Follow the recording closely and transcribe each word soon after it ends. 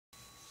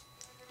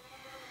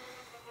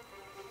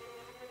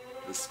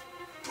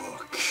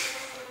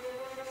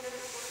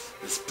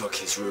This book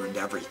has ruined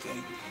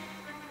everything.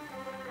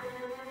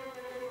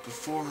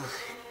 Before,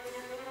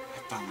 I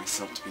found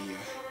myself to be a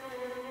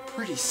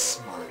pretty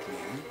smart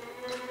man.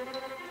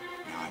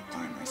 Now I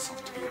find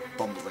myself to be a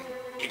bumbling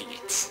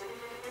idiot.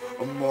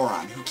 A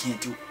moron who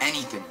can't do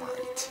anything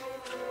right.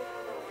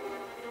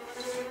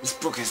 This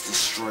book has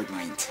destroyed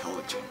my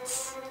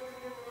intelligence.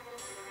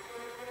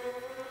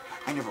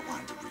 I never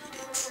wanted to read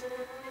it.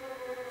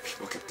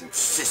 People kept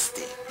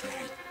insisting that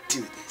I do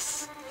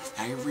this.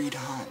 That I read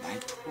on, that I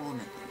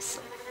torment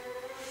myself.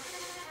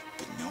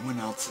 But no one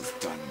else has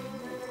done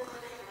more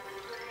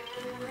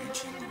than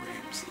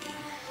Ramsay.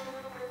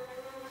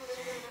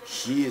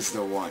 He is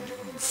the one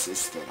who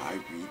insisted I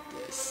read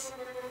this.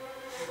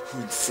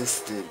 Who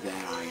insisted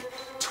that I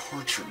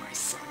torture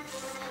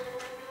myself.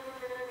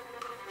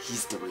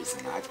 He's the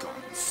reason I've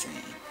gone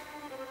insane.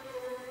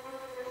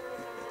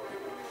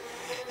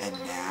 And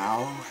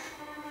now,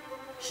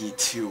 he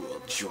too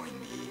will join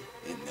me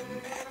in the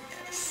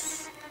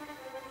madness.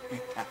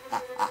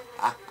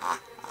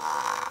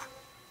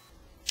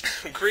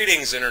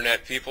 Greetings,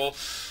 Internet people.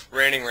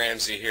 Raining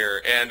Ramsay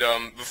here. And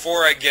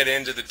before I get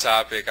into the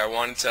topic, I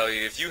want to tell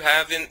you, if you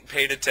haven't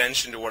paid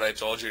attention to what I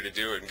told you to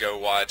do and go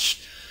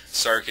watch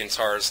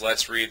Sarkintar's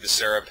Let's Read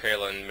the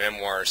Palin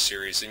Memoir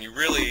series, and you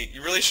really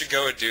should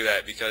go and do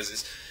that, because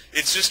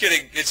it's just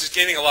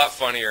getting a lot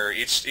funnier.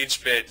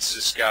 Each bit's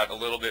just got a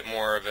little bit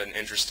more of an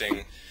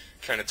interesting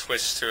kind of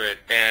twist to it,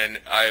 and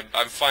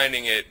I'm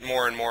finding it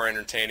more and more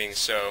entertaining.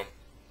 So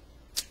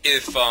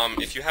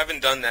if you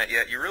haven't done that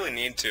yet, you really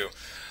need to.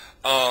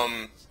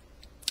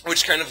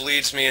 Which kind of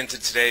leads me into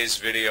today's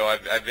video.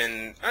 I've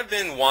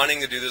been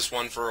wanting to do this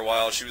one for a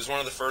while. She was one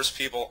of the first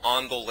people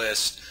on the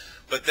list.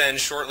 But then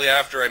shortly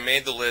after I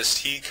made the list,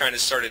 he kind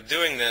of started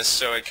doing this,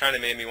 so it kind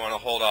of made me want to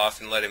hold off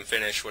and let him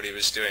finish what he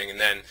was doing.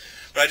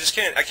 But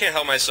I can't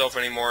help myself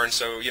anymore. And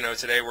so, you know,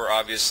 today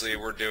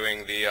we're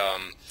doing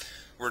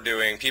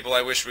People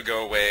I Wish Would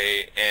Go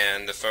Away,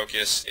 and the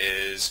focus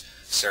is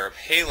Sarah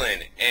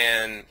Palin.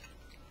 And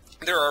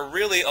there are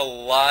really a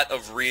lot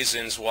of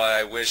reasons why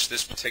I wish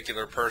this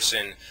particular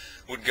person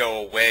would go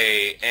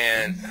away.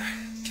 And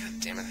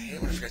God damn it, I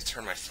hate when I forget to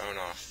turn my phone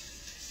off.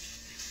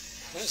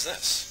 Who is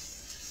this?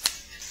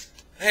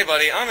 Hey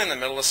buddy, I'm in the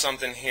middle of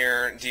something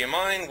here. Do you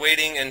mind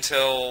waiting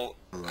until...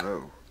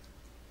 Hello,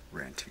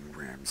 Ranting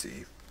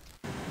Ramsay.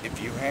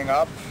 If you hang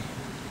up,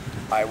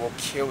 I will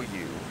kill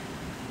you.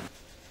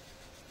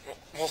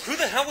 Well, who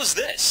the hell is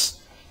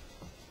this?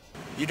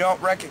 You don't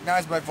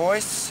recognize my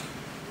voice?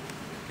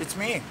 It's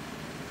me,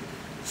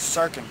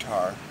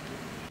 Sarkintar.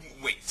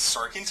 Wait,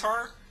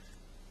 Sarkintar?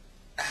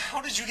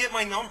 How did you get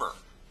my number?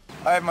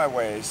 I have my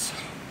ways.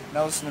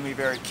 Now listen to me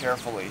very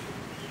carefully.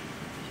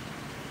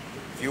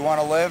 If you want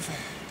to live,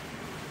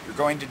 you're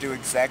going to do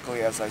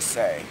exactly as I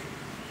say.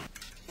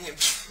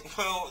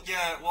 Well,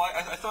 yeah, well,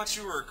 I thought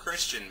you were a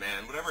Christian,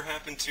 man. Whatever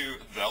happened to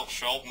thou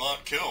shalt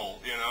not kill,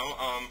 you know?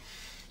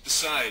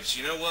 Besides,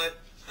 you know what?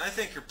 I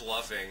think you're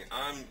bluffing.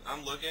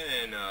 I'm looking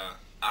and,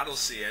 I don't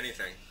see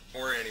anything.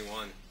 Or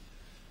anyone.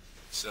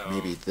 So...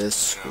 Maybe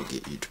this will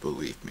get you to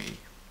believe me.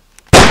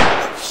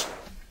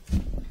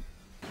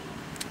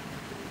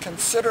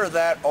 Consider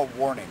that a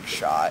warning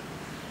shot.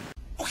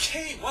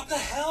 Okay, what the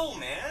hell,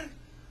 man?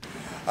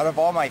 Out of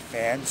all my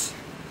fans,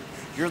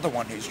 you're the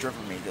one who's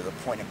driven me to the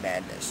point of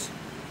madness.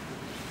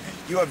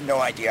 You have no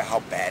idea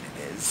how bad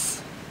it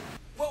is.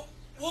 Well,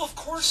 of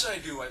course I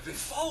do. I've been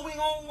following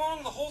all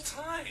along the whole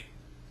time.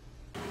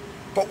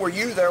 But were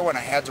you there when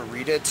I had to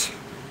read it?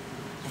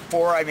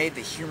 Before I made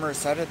the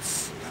humorous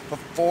edits?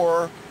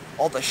 Before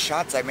all the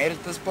shots I made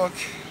at this book?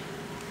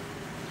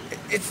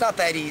 It's not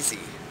that easy.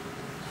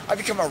 I've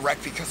become a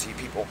wreck because of you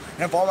people,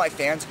 and of all my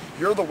fans,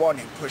 you're the one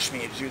who pushed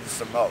me to do this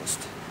the most.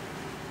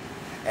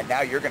 And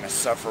now you're gonna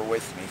suffer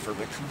with me for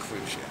the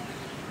conclusion.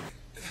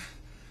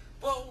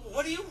 Well,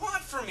 what do you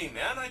want from me,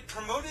 man? I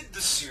promoted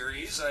the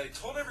series, I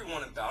told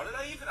everyone about it,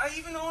 I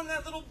even own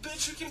that little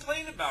bitch who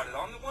complained about it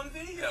on the one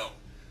video.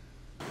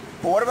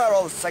 But what about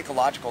all the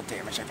psychological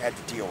damage I've had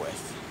to deal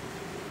with?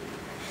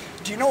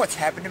 Do you know what's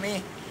happened to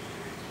me?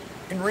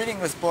 In reading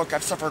this book,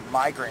 I've suffered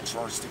migraines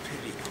from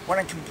stupidity, went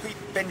on complete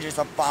binges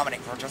of vomiting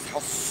from just how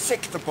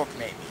sick the book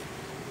made me.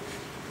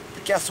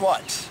 But guess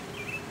what?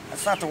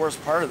 That's not the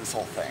worst part of this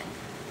whole thing.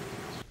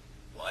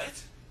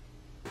 What?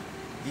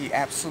 The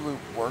absolute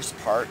worst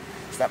part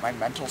is that my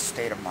mental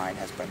state of mind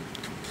has been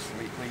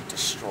completely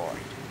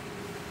destroyed.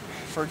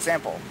 For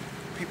example,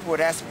 people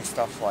would ask me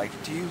stuff like,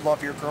 do you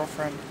love your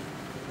girlfriend?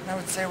 And I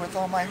would say with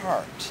all my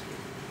heart.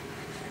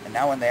 And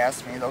now when they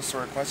ask me those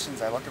sort of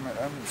questions, I look at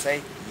them and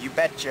say, you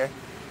betcha.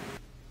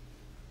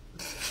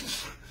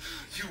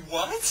 You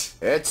what?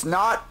 It's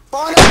not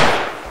funny!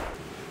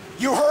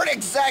 You heard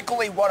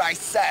exactly what I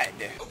said!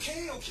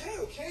 Okay,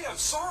 I'm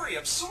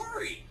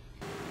sorry.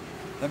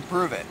 Then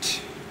prove it.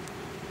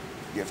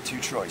 You have two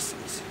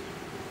choices.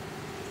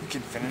 You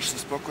can finish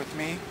this book with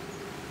me,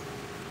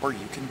 or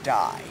you can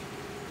die.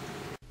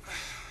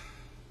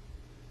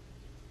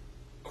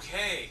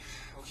 Okay,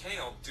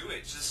 I'll do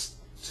it. Just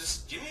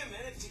give me a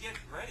minute to get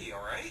ready,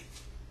 alright?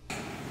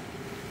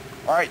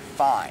 Alright,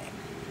 fine.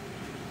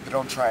 but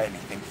don't try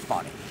anything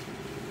funny.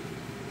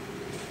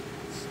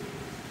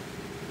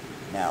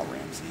 Now,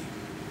 Ramsay,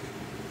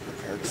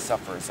 prepare to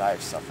suffer as I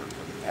have suffered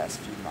for the past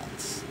few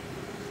months.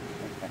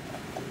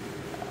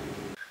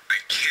 I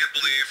can't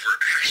believe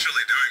we're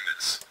actually doing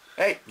this.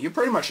 Hey, you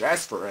pretty much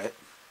asked for it.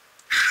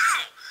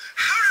 How?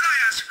 How did I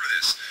ask for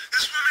this?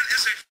 This woman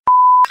is a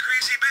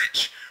crazy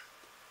bitch.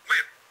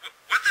 Wait,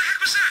 what the heck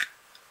was that?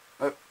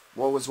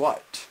 What was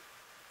what?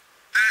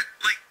 That,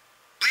 like,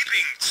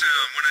 bleeping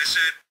sound when I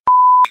said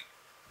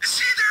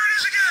see, there it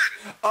is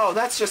again! Oh,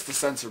 that's just the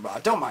censor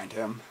bot. Don't mind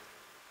him.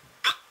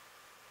 But,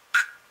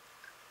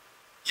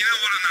 you know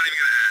what, I'm not even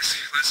gonna ask.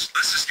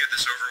 Let's just get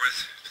this over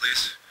with,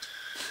 please.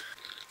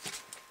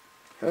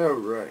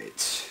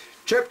 Alright.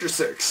 Chapter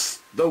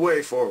 6, The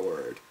Way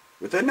Forward.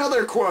 With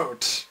another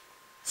quote.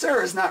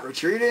 Sarah's not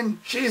retreating,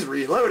 she's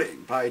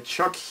reloading, by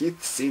Chuck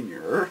Heath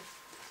Sr.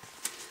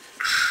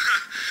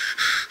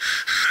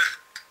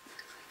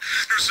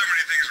 There's so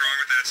many things wrong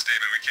with that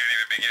statement we can't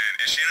even begin.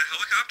 Is she in a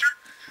helicopter?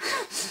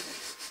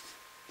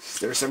 Is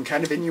there some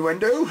kind of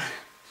innuendo?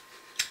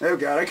 Oh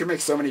god, I could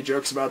make so many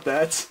jokes about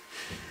that.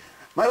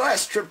 My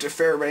last trip to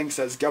Fairbanks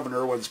as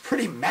governor was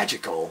pretty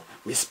magical.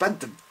 We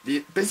spent the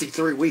busy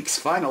 3 weeks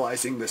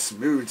finalizing the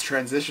smooth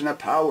transition of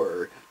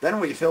power. Then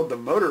we filled the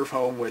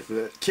motorhome with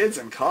the kids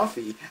and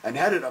coffee and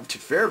headed up to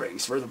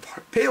Fairbanks where the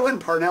Palin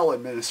Parnell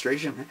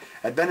administration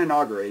had been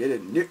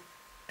inaugurated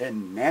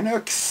in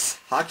Nanook's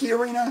hockey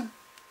arena?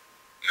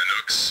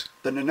 Nanooks?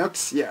 The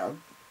Nanooks, yeah.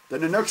 The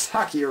Nanooks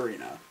hockey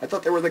arena. I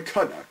thought they were the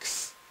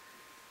Canucks.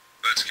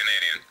 That's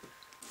Canadian.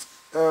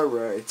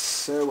 Alright,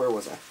 so where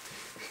was I?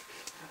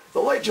 The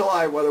late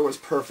July weather was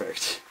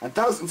perfect, and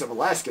thousands of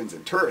Alaskans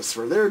and tourists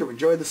were there to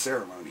enjoy the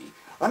ceremony.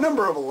 A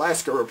number of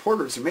Alaska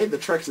reporters who made the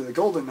trek to the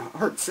Golden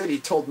Heart City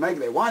told Meg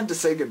they wanted to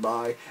say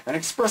goodbye and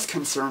expressed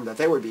concern that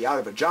they would be out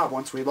of a job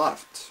once we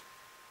left.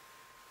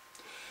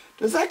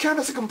 Does that count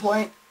as a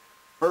complaint,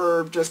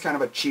 or just kind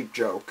of a cheap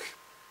joke?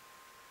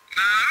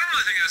 No, I don't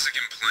really think that's a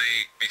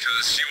complaint,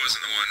 because she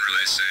wasn't the one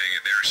really saying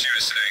it there. She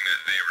was saying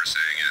that they were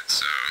saying it,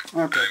 so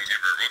Okay. we'll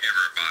give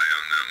her a bye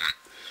on that one.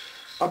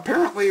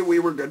 Apparently we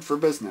were good for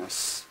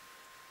business.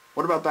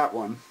 What about that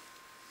one?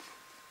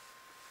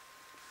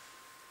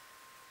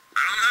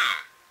 I don't know.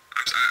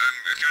 I'm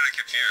kind of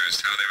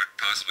confused how they would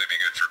possibly be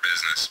good for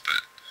business,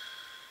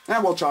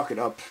 but... We'll chalk it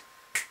up.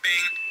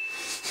 Bing!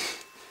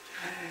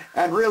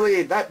 And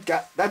really, that's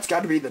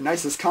got to be the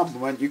nicest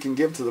compliment you can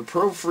give to the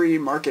pro-free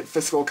market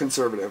fiscal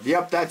conservative.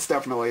 Yep, that's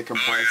definitely a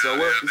complaint. Oh, yeah,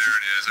 there it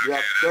is. Okay,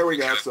 yep, there we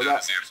go. So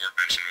that's the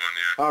aforementioned one,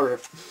 yeah. All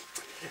right.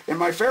 In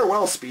my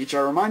farewell speech, I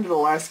reminded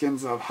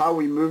Alaskans of how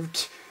we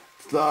moved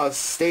the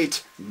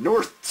state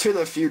north to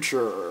the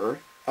future,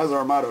 as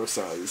our motto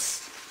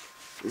says.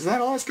 Is that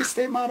Alaska's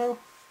state motto?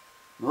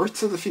 North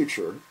to the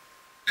future.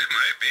 It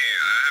might be.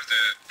 I have to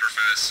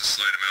profess a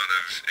slight amount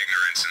of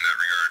ignorance in that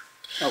regard.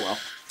 Oh well.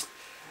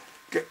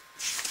 Good.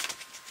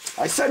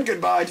 I said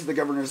goodbye to the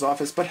governor's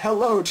office, but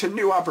hello to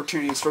new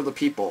opportunities for the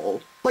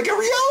people. Like a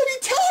reality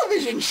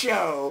television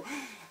show!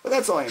 But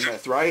that's only a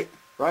myth, right?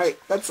 Right?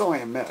 That's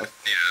only a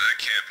myth. Yeah, that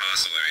can't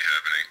possibly be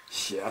happening.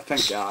 Yeah,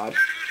 thank God.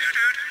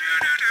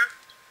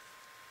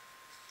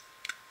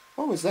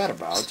 What was that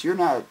about? You're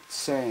not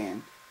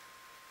saying...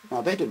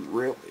 No, they didn't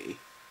really.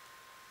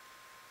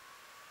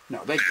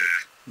 No, they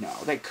didn't. No,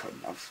 they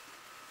couldn't have.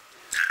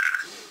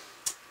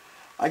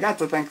 I got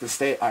to thank the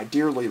state I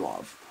dearly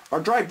love.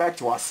 Our drive back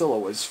to Wasilla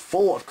was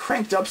full of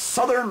cranked up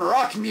southern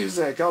rock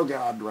music. Oh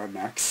god,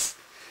 rednecks.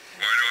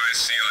 Why do I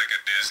see like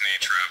a Disney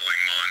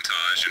traveling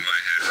montage in my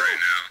head right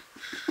now?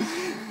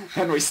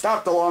 And we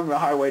stopped along the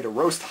highway to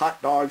roast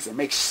hot dogs and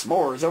make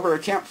s'mores over a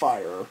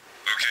campfire.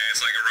 Okay,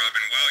 it's like a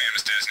Robin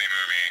Williams Disney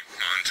movie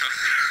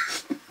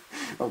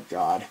montage. Oh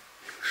god.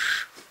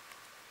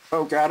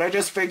 Oh god, I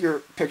just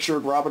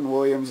pictured Robin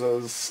Williams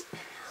as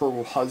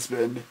her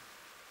husband.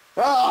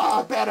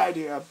 Ah, bad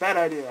idea, bad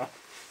idea.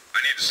 I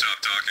need to stop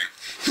talking.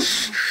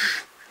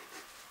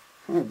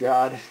 Oh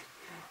god.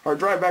 Our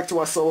drive back to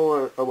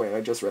Wasilla... Oh wait,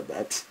 I just read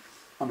that.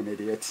 I'm an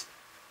idiot.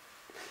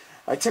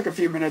 I took a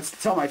few minutes to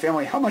tell my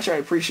family how much I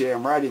appreciate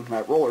them riding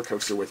that roller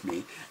coaster with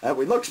me, and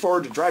we looked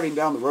forward to driving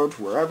down the road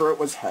to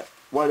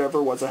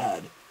whatever was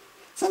ahead.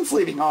 Since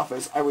leaving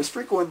office, I was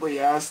frequently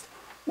asked,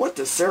 what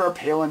does Sarah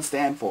Palin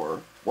stand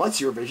for?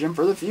 What's your vision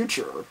for the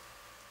future?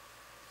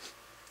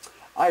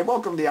 I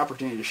welcome the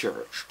opportunity to share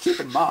it. Keep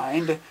in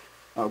mind...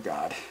 Oh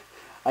god.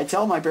 I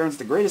tell my parents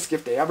the greatest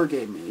gift they ever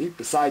gave me,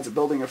 besides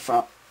building a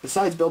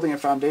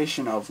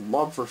foundation of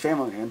love for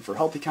family and for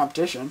healthy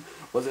competition,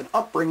 was an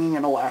upbringing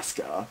in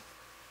Alaska.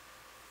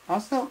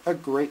 How's that a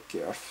great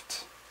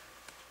gift?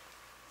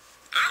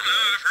 I don't know.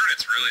 I've heard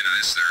it's really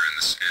nice there in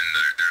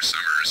their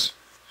summers.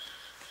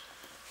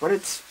 But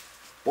it's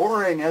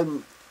boring,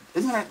 and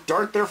isn't it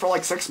dark there for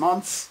like 6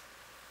 months?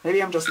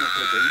 Maybe I'm just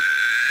nitpicking.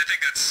 I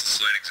think that's a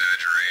slight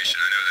exaggeration.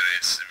 I know that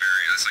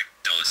it's like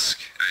dusk,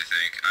 I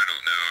think. I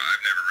don't know.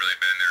 I've never really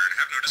been there and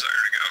have no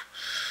desire to go.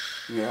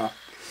 Yeah.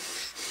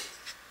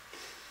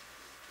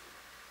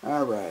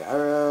 Alright,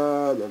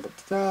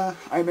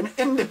 I'm an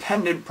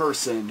independent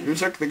person who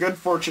took the good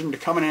fortune to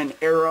come in an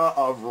era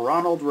of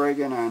Ronald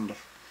Reagan and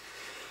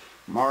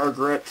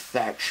Margaret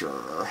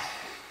Thatcher.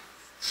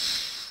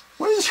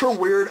 What is her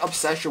weird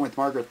obsession with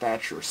Margaret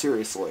Thatcher?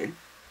 Seriously.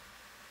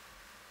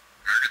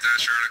 Margaret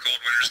Thatcher on a cold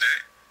winter's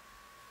day.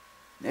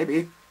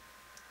 Maybe.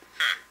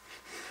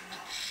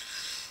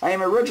 I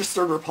am a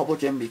registered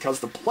Republican because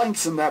the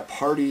planks in that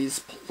party's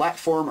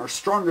platform are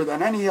stronger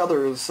than any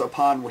others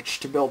upon which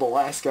to build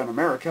Alaska and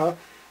America.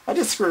 I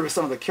disagree with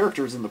some of the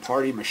characters in the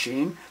party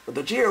machine, but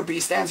the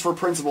GOP stands for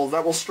principles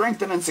that will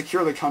strengthen and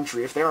secure the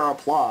country if they are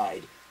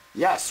applied.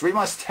 Yes, we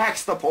must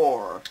tax the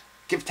poor.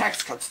 Give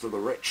tax cuts to the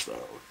rich,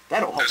 though.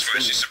 That'll help. That's why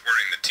she's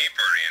supporting the Tea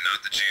Party and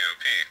not the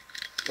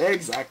GOP.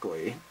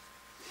 Exactly.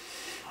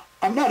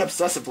 I'm not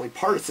obsessively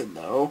partisan,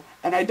 though,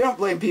 and I don't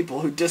blame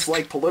people who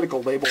dislike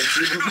political labels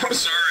even more. I'm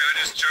sorry, I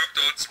just choked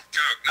on some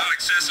coke. Not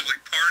excessively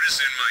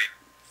partisan, my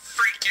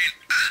freaking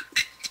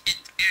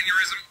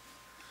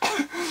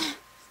aneurysm.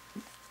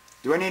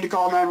 Do I need to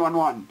call 911?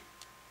 No, I'm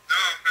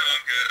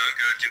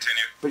good,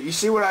 continue. But you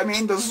see what I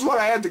mean? This is what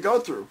I had to go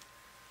through.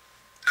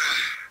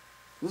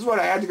 This is what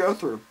I had to go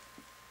through.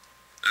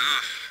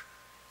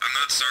 I'm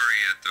not sorry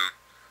yet, though.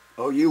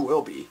 Oh, you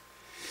will be.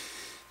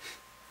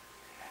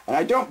 And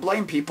I don't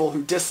blame people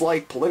who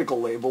dislike political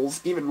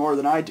labels even more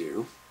than I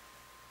do.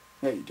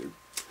 Yeah, you do.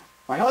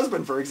 My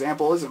husband, for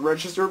example, isn't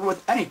registered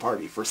with any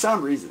party for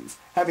sound reasons,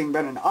 having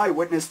been an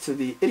eyewitness to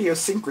the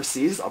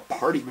idiosyncrasies of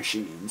party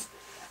machines.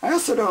 I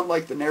also don't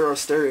like the narrow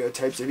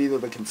stereotypes of either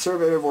the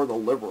conservative or the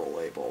liberal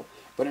label.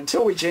 But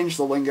until we change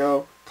the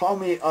lingo, call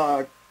me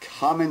a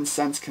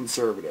common-sense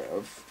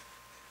conservative.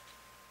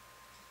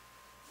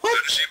 What?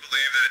 Doesn't she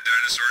believe that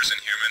dinosaurs and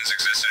humans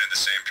existed in the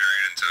same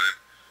period in time?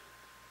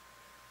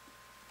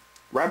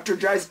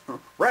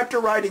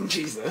 Raptor riding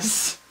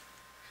Jesus.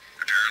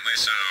 Apparently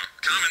so.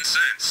 Common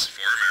sense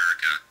for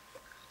America.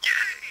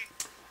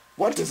 Yay!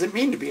 What does it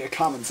mean to be a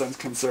common-sense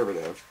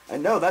conservative?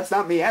 And no, that's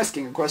not me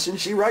asking a question,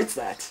 she writes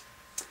that.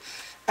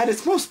 At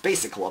its most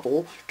basic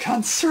level,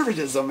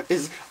 conservatism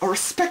is a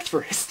respect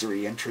for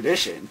history and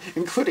tradition,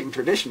 including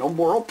traditional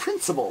moral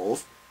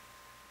principles.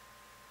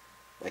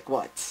 Like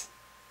what?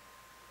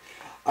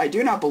 I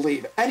do not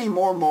believe any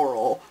more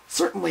moral,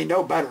 certainly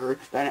no better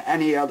than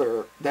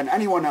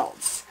anyone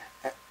else.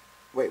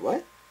 Wait,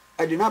 what?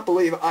 I do not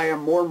believe I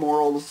am more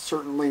moral,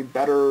 certainly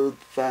better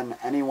than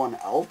anyone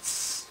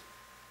else.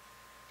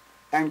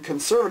 And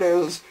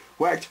conservatives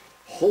who act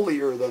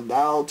holier than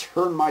thou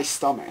turn my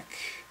stomach.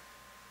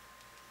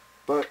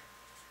 But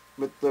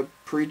with the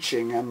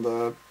preaching and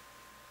the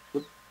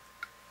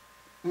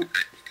Aneurysm.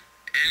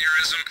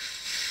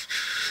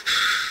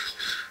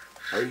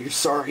 Are you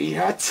sorry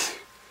yet?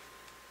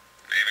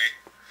 Maybe.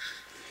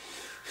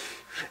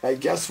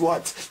 And guess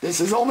what? This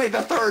is only the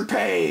 3rd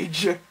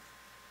page! Onward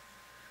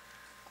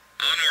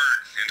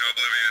into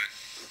oblivion.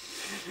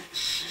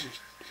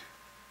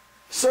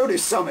 So do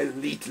some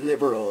elite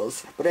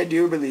liberals, but I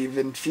do believe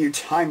in few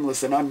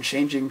timeless and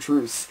unchanging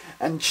truths,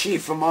 and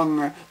chief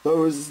among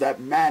those that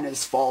man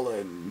is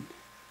fallen.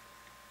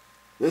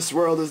 This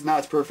world is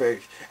not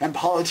perfect, and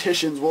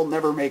politicians will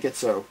never make it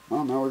so.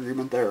 Well, no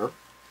argument there.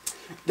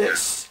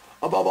 This,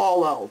 above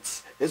all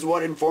else, is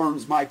what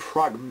informs my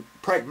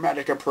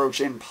pragmatic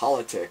approach in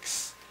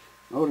politics.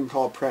 I wouldn't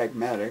call it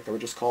pragmatic, I would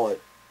just call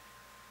it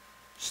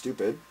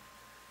stupid.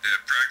 Yeah,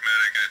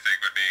 pragmatic, I think,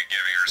 would be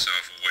giving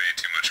herself way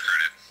too much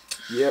credit.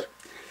 Yep.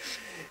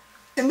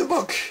 In the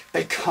book,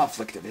 A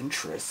Conflict of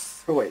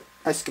Interests... Oh wait,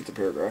 I skipped a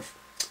paragraph.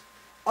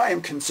 I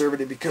am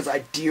conservative because I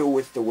deal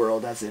with the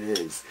world as it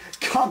is.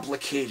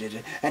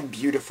 Complicated and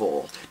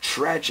beautiful,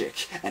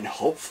 tragic and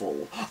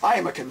hopeful. I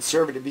am a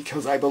conservative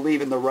because I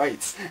believe in the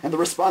rights and the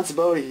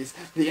responsibilities,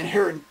 the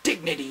inherent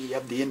dignity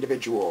of the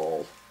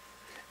individual.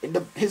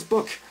 In his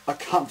book, A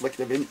Conflict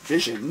of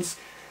Visions,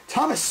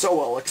 Thomas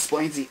Sowell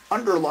explains the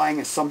underlying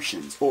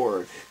assumptions,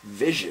 or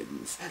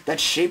visions, that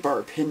shape our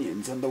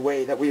opinions and the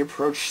way that we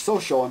approach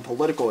social and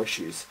political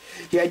issues.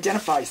 He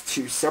identifies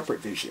 2 separate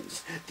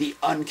visions, the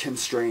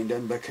unconstrained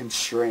and the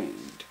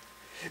constrained.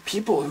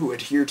 People who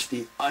adhere to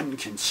the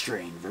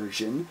unconstrained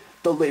version,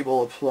 the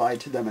label applied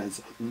to them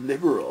as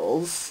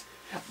liberals,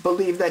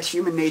 believe that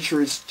human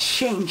nature is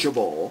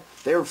changeable,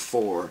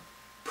 therefore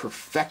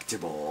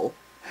perfectible,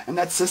 and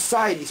that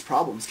society's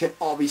problems can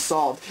all be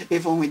solved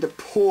if only the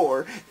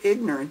poor,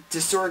 ignorant,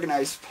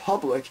 disorganized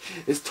public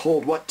is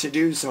told what to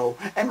do so,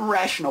 and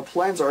rational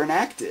plans are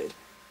enacted.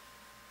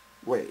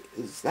 Wait,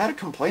 is that a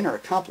complaint or a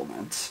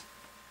compliment?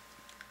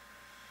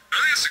 I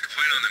don't think it's a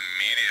complaint on the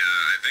media.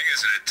 I think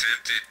it's an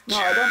attempted... No,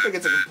 I don't think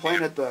it's a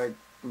complaint at the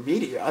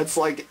media. It's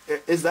like,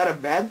 is that a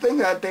bad thing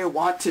that they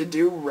want to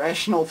do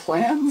rational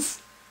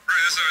plans?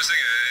 Right, that's what I was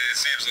thinking. It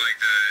seems like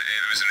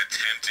it was an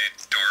attempted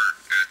dart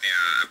at the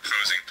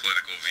opposing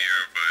political view,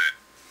 but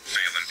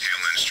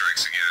Palin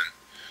strikes again.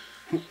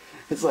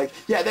 It's like,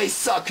 yeah, they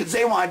suck because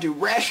they want to do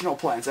rational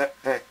plans.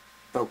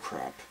 Oh,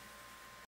 crap.